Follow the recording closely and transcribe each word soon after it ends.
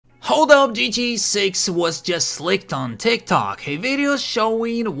Hold up, GTA 6 was just leaked on TikTok. A video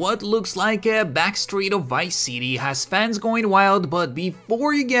showing what looks like a backstreet of Vice City has fans going wild, but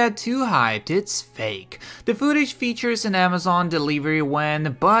before you get too hyped, it's fake. The footage features an Amazon delivery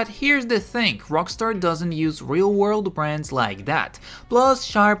van, but here's the thing, Rockstar doesn't use real-world brands like that. Plus,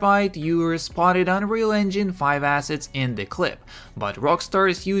 sharp-eyed viewers spotted Unreal Engine 5 assets in the clip, but Rockstar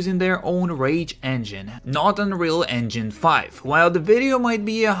is using their own Rage engine, not Unreal Engine 5. While the video might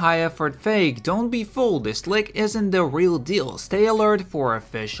be a high-effort fake, don't be fooled, this leak isn't the real deal. Stay alert for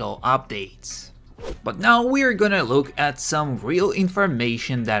official updates. But now we're gonna look at some real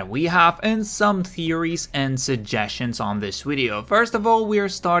information that we have and some theories and suggestions on this video. First of all, we are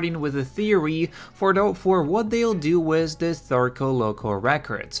starting with a theory for what they'll do with the Circo Loco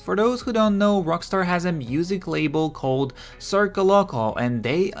records. For those who don't know, Rockstar has a music label called Circo Loco, and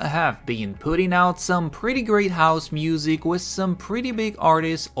they have been putting out some pretty great house music with some pretty big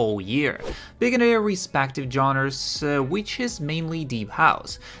artists all year, big in their respective genres, which is mainly deep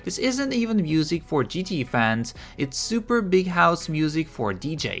house. This isn't even music for GTA fans, it's super big house music for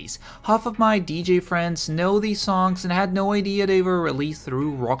DJs. Half of my DJ friends know these songs and had no idea they were released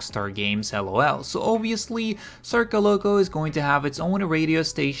through Rockstar Games, lol. So obviously, Circo Loco is going to have its own radio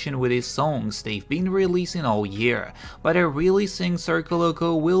station with its songs they've been releasing all year. But I really think Circo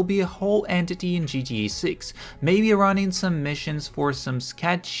Loco will be a whole entity in GTA 6, maybe running some missions for some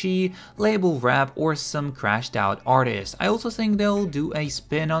sketchy label rap or some crashed out artists. I also think they'll do a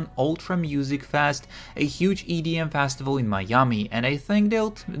spin on Ultra Music Fest, a huge EDM festival in Miami, and I think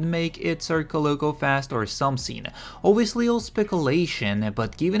they'll make it Circo Loco Fest or something. Obviously all speculation,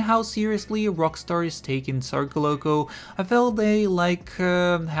 but given how seriously Rockstar is taking Circo Loco, I feel they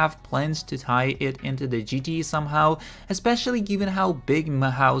have plans to tie it into the GTA somehow, especially given how big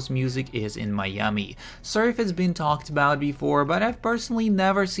house music is in Miami. Surf has been talked about before, but I've personally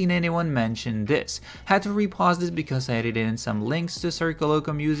never seen anyone mention this. Had to repause this because I added in some links to Circo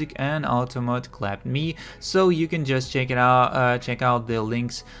Loco music and Automod clapped me, so you can just check it out, check out the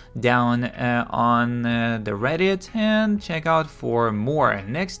links down on the Reddit and check out for more.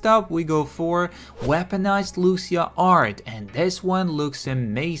 Next up we go for weaponized Lucia art, and this one looks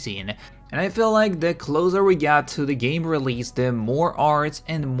amazing. And I feel like the closer we get to the game release, the more art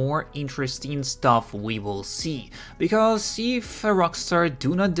and more interesting stuff we will see. Because if Rockstar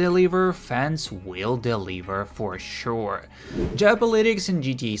do not deliver, fans will deliver for sure. Geopolitics in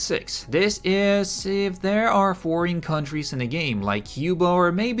GTA 6. This is if there are foreign countries in the game, like Cuba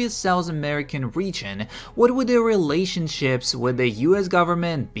or maybe South American region, what would the relationships with the US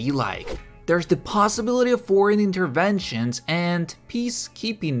government be like? There's the possibility of foreign interventions and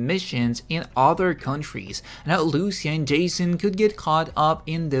peacekeeping missions in other countries, and how Lucia and Jason could get caught up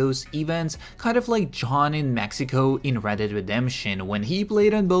in those events, kind of like John in Mexico in Red Dead Redemption when he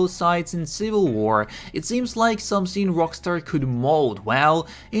played on both sides in Civil War. It seems like something Rockstar could mold well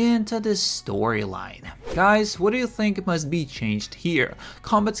into the storyline. Guys, what do you think must be changed here?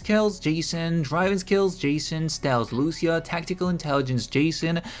 Combat skills Jason, driving skills Jason, stealth Lucia, tactical intelligence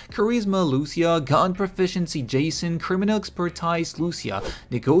Jason, charisma Lucia, gun proficiency Jason, criminal expertise Lucia,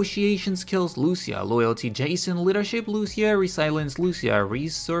 negotiation skills Lucia, loyalty Jason, leadership Lucia, resilience Lucia,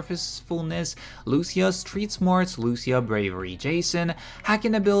 resourcefulness Lucia, street smarts Lucia, bravery Jason,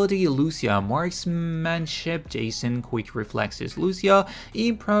 hacking ability Lucia, marksmanship Jason, quick reflexes Lucia,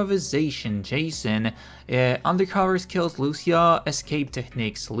 improvisation Jason, undercover skills Lucia, escape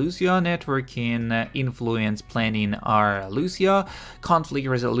techniques Lucia, networking, influence planning are Lucia, conflict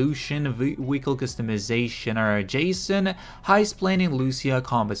resolution, vehicle customization are Jason, heist planning Lucia,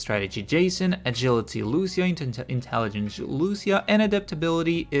 combat strategy Jason, agility Lucia, intelligence Lucia, and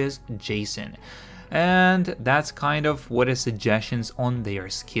adaptability is Jason. And that's kind of what the suggestions on their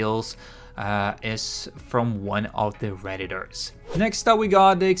skills is from one of the Redditors. Next up we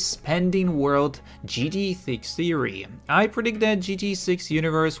got the expanding world GTA 6 theory. I predict that GTA 6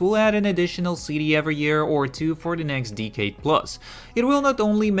 universe will add an additional city every year or two for the next decade plus. It will not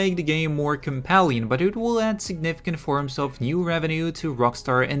only make the game more compelling, but it will add significant forms of new revenue to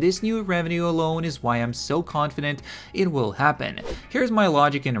Rockstar, and this new revenue alone is why I'm so confident it will happen. Here's my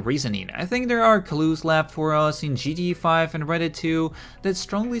logic and reasoning. I think there are clues left for us in GTA 5 and Red Dead 2 that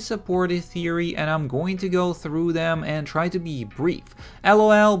strongly support this theory, and I'm going to go through them and try to be brief.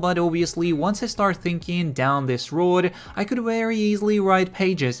 LOL, but obviously once I start thinking down this road, I could very easily write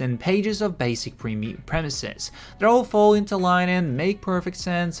pages and pages of basic premises that all fall into line and make perfect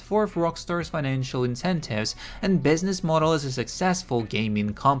sense for Rockstar's financial incentives and business model as a successful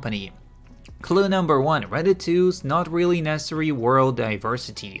gaming company. Clue number 1, Reddit 2's not really necessary world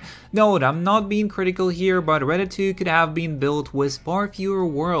diversity. Note, I'm not being critical here, but Reddit 2 could have been built with far fewer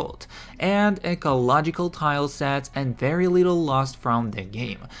world and ecological tile sets and very little lost from the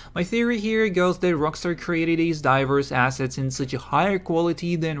game. My theory here goes that Rockstar created these diverse assets in such a higher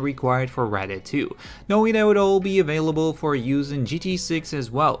quality than required for Reddit 2, knowing they would all be available for use in GTA 6 as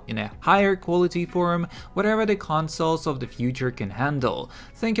well, in a higher quality form, whatever the consoles of the future can handle.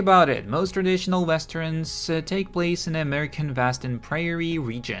 Think about it, most traditional westerns take place in American vast and prairie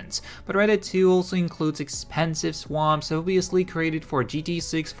regions, but Reddit 2 also includes expansive swamps obviously created for GTA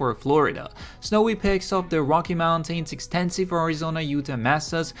 6 for Florida, snowy peaks of the Rocky Mountains, extensive Arizona-Utah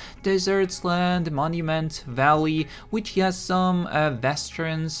mesas, deserts, land, Monument Valley, which yes, some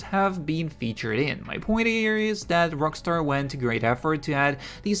westerns have been featured in. My point here is that Rockstar went to great effort to add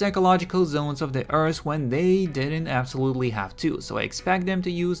these ecological zones of the earth when they didn't absolutely have to, so I expect them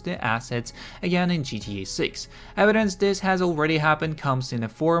to use the assets again in GTA 6. Evidence this has already happened comes in the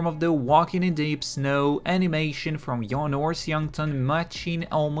form of the walking in deep snow animation from North Yankton, matching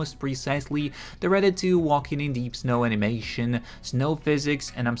almost precisely the Reddit 2 walking in deep snow animation, snow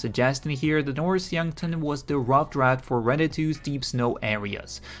physics, and I'm suggesting here that North Yankton was the rough draft for Reddit 2's deep snow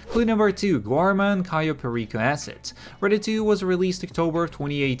areas. Clue number 2, Guarma and Cayo Perico assets. Reddit 2 was released October of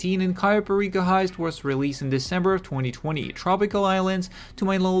 2018 and Cayo Perico Heist was released in December of 2020. Tropical islands, to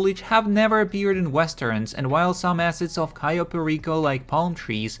my knowledge, have never appeared in westerns, and while some assets of Cayo Perico like palm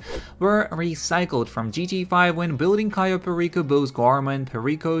trees were recycled from GTA 5 when building Cayo Perico, both Guarma and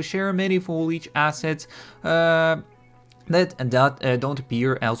Perico share many foliage assets that don't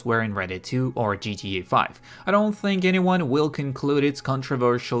appear elsewhere in Reddit 2 or GTA 5. I don't think anyone will conclude it's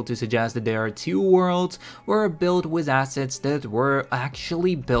controversial to suggest that there are two worlds were built with assets that were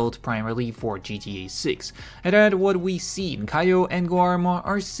actually built primarily for GTA 6, and that what we see in Cayo and Guarma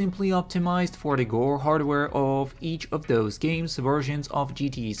are simply optimized for the core hardware of each of those games' versions of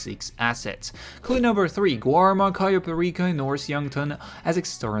GTA 6 assets. Clue number 3, Guarma, Cayo Perico, and North Yankton as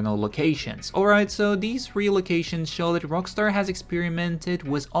external locations. Alright, so these three locations show that Rockstar has experimented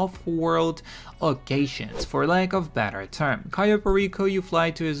with off-world locations, for lack of better term. Cayo Perico, you fly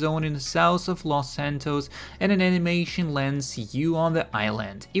to a zone in the south of Los Santos and an animation lands you on the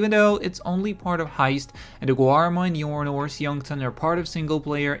island. Even though it's only part of Heist and the Guarma and North Yankton are part of single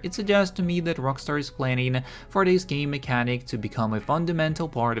player, it suggests to me that Rockstar is planning for this game mechanic to become a fundamental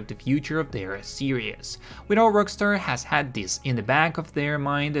part of the future of their series. We know Rockstar has had this in the back of their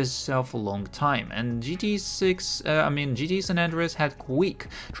mind as of a long time, and GTA San Andreas had quick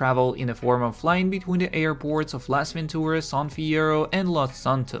travel in the form of flying between the airports of Las Venturas, San Fierro, and Los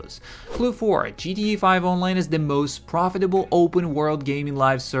Santos. Clue 4, GTA 5 Online is the most profitable open world gaming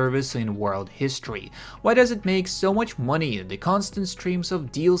live service in world history. Why does it make so much money? The constant streams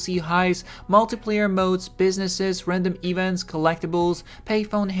of DLC highs, multiplayer modes, businesses, random events, collectibles,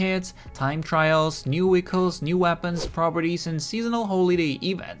 payphone hits, time trials, new vehicles, new weapons, properties, and seasonal holiday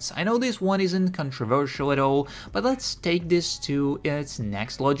events. I know this one isn't controversial at all, but let's take this to its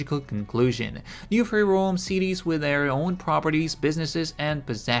next logical conclusion. New free roam cities with their own properties, businesses, and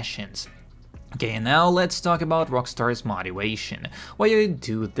possessions. Okay, now let's talk about Rockstar's motivation. Why do you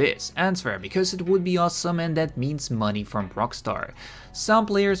do this? Answer, because it would be awesome and that means money from Rockstar. Some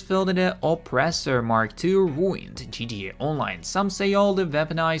players feel that the Oppressor Mark II ruined GTA Online. Some say all the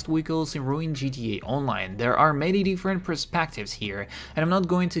weaponized vehicles ruined GTA Online. There are many different perspectives here, and I'm not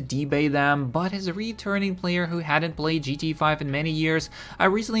going to debate them, but as a returning player who hadn't played GTA 5 in many years, I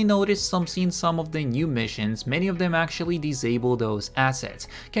recently noticed in some of the new missions, many of them actually disable those assets.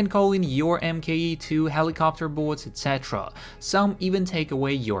 Can call in your MKE2, helicopter boats, etc. Some even take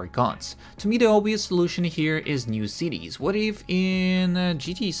away your guns. To me, the obvious solution here is new cities. What if in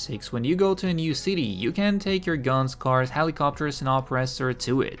GTA 6, when you go to a new city, you can take your guns, cars, helicopters, and Oppressor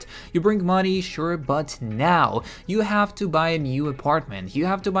to it? You bring money, sure, but now you have to buy a new apartment, you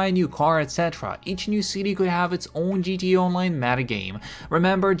have to buy a new car, etc. Each new city could have its own GTA Online metagame.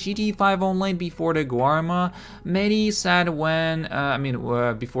 Remember GTA 5 Online before the Guarma? Many said when,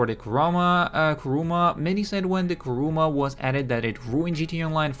 before the Kuruma, many said when the Kuruma was added that it ruined GTA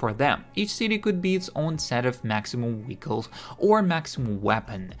Online for them. Each city could be its own set of maximum vehicles or maximum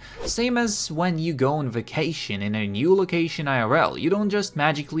weapon. Same as when you go on vacation in a new location IRL, you don't just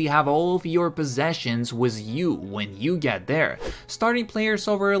magically have all of your possessions with you when you get there. Starting player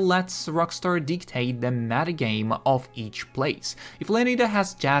server lets Rockstar dictate the metagame of each place. If Lenida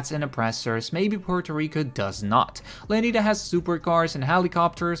has jets and oppressors, maybe Puerto Rico does not. Lenida has supercars and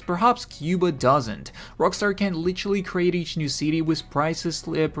helicopters, perhaps Cuba doesn't. Rockstar can literally create each new city with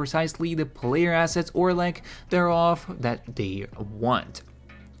precisely the player assets or lack thereof that they want.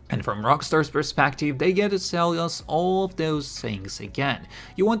 And from Rockstar's perspective, they get to sell us all of those things again.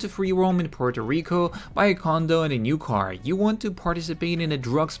 You want to free roam in Puerto Rico, buy a condo and a new car. You want to participate in a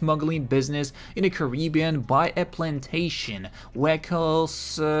drug smuggling business in the Caribbean, buy a plantation,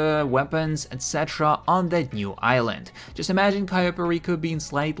 vehicles, weapons, etc. on that new island. Just imagine Cayo Perico being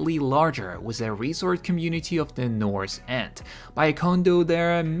slightly larger, with a resort community of the North End. Buy a condo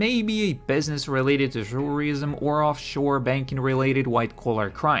there, maybe a business related to tourism or offshore banking related white-collar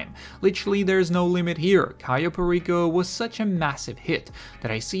crime. Literally, there's no limit here. Cayo Perico was such a massive hit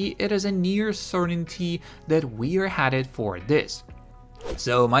that I see it as a near certainty that we are headed for this.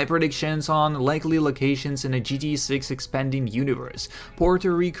 So my predictions on likely locations in a GTA 6 expanding universe: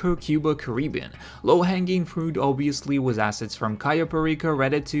 Puerto Rico, Cuba, Caribbean. Low-hanging fruit obviously was assets from Cayo Perico,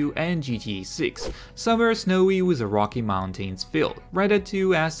 Red Dead 2 and GTA 6. Somewhere snowy with the Rocky Mountains filled. Red Dead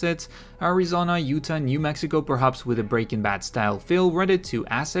 2 assets: Arizona, Utah, New Mexico, perhaps with a Breaking Bad style feel. Red Dead 2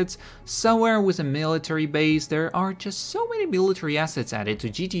 assets: somewhere with a military base. There are just so many military assets added to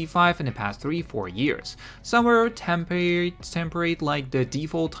GTA 5 in the past 3-4 years. Somewhere temperate like the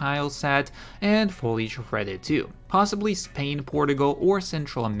default tile set and foliage of Red Dead 2. Possibly Spain, Portugal, or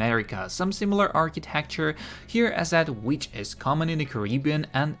Central America, some similar architecture here as that which is common in the Caribbean,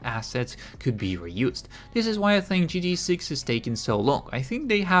 and assets could be reused. This is why I think GTA 6 is taking so long. I think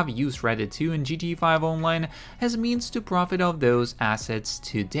they have used Red Dead 2 and GTA 5 Online as means to profit of those assets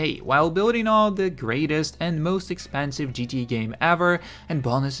today, while building all the greatest and most expensive GTA game ever, and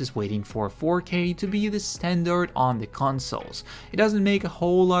bonuses waiting for 4K to be the standard on the consoles. It doesn't make a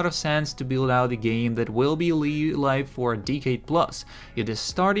whole lot of sense to build out a game that will be live for a decade plus if the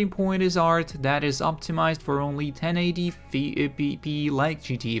starting point is art that is optimized for only 1080p like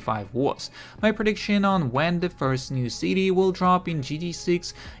GTA 5 was. My prediction on when the first new city will drop in GTA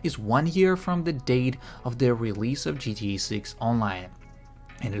 6 is 1 year from the date of the release of GTA 6 Online.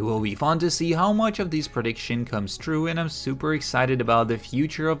 And it will be fun to see how much of this prediction comes true, and I'm super excited about the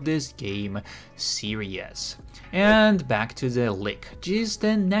future of this game series. And back to the leak. Just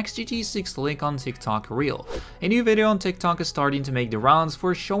the next GTA 6 leak on TikTok Reel. A new video on TikTok is starting to make the rounds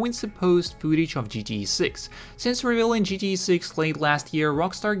for showing supposed footage of GTA 6. Since revealing GTA 6 late last year,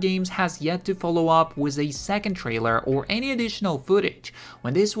 Rockstar Games has yet to follow up with a second trailer or any additional footage.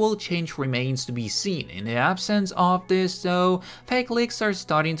 When this will change remains to be seen. In the absence of this though, fake leaks are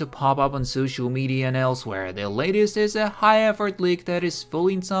starting to pop up on social media and elsewhere. The latest is a high-effort leak that is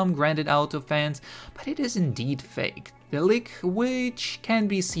fooling some Grand Theft Auto fans, but it is indeed fake. The leak, which can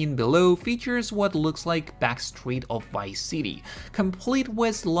be seen below, features what looks like backstreet of Vice City, complete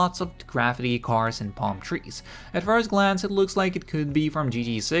with lots of graffiti, cars and palm trees. At first glance it looks like it could be from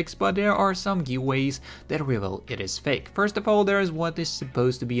GTA 6, but there are some giveaways that reveal it is fake. First of all, there is what is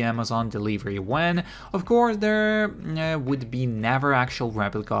supposed to be Amazon delivery when. Of course, there would be never actual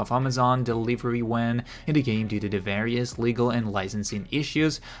replica of Amazon delivery when in the game due to the various legal and licensing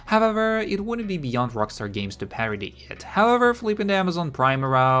issues. However, it wouldn't be beyond Rockstar Games to parody it. However, flipping the Amazon Prime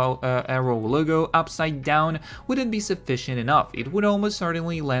arrow logo upside down wouldn't be sufficient enough. It would almost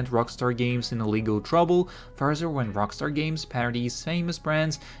certainly land Rockstar Games in legal trouble. Further, when Rockstar Games parodies famous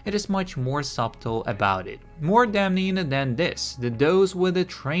brands, it is much more subtle about it. More damning than this, those with a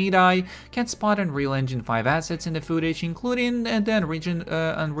trained eye can spot Unreal Engine 5 assets in the footage, including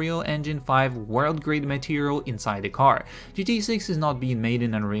the Unreal Engine 5 world-grade material inside the car. GTA 6 is not being made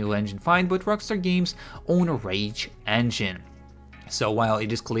in Unreal Engine 5, but Rockstar Games' own Rage engine. So while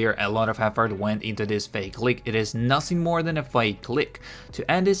it is clear a lot of effort went into this fake leak, it is nothing more than a fake leak.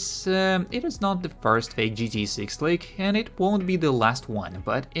 To end this, it is not the first fake GTA 6 leak, and it won't be the last one,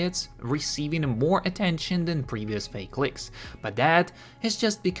 but it's receiving more attention than previous fake leaks. But that is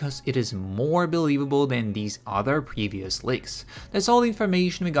just because it is more believable than these other previous leaks. That's all the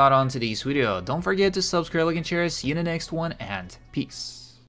information we got on today's video. Don't forget to subscribe, like and share. See you in the next one, and peace.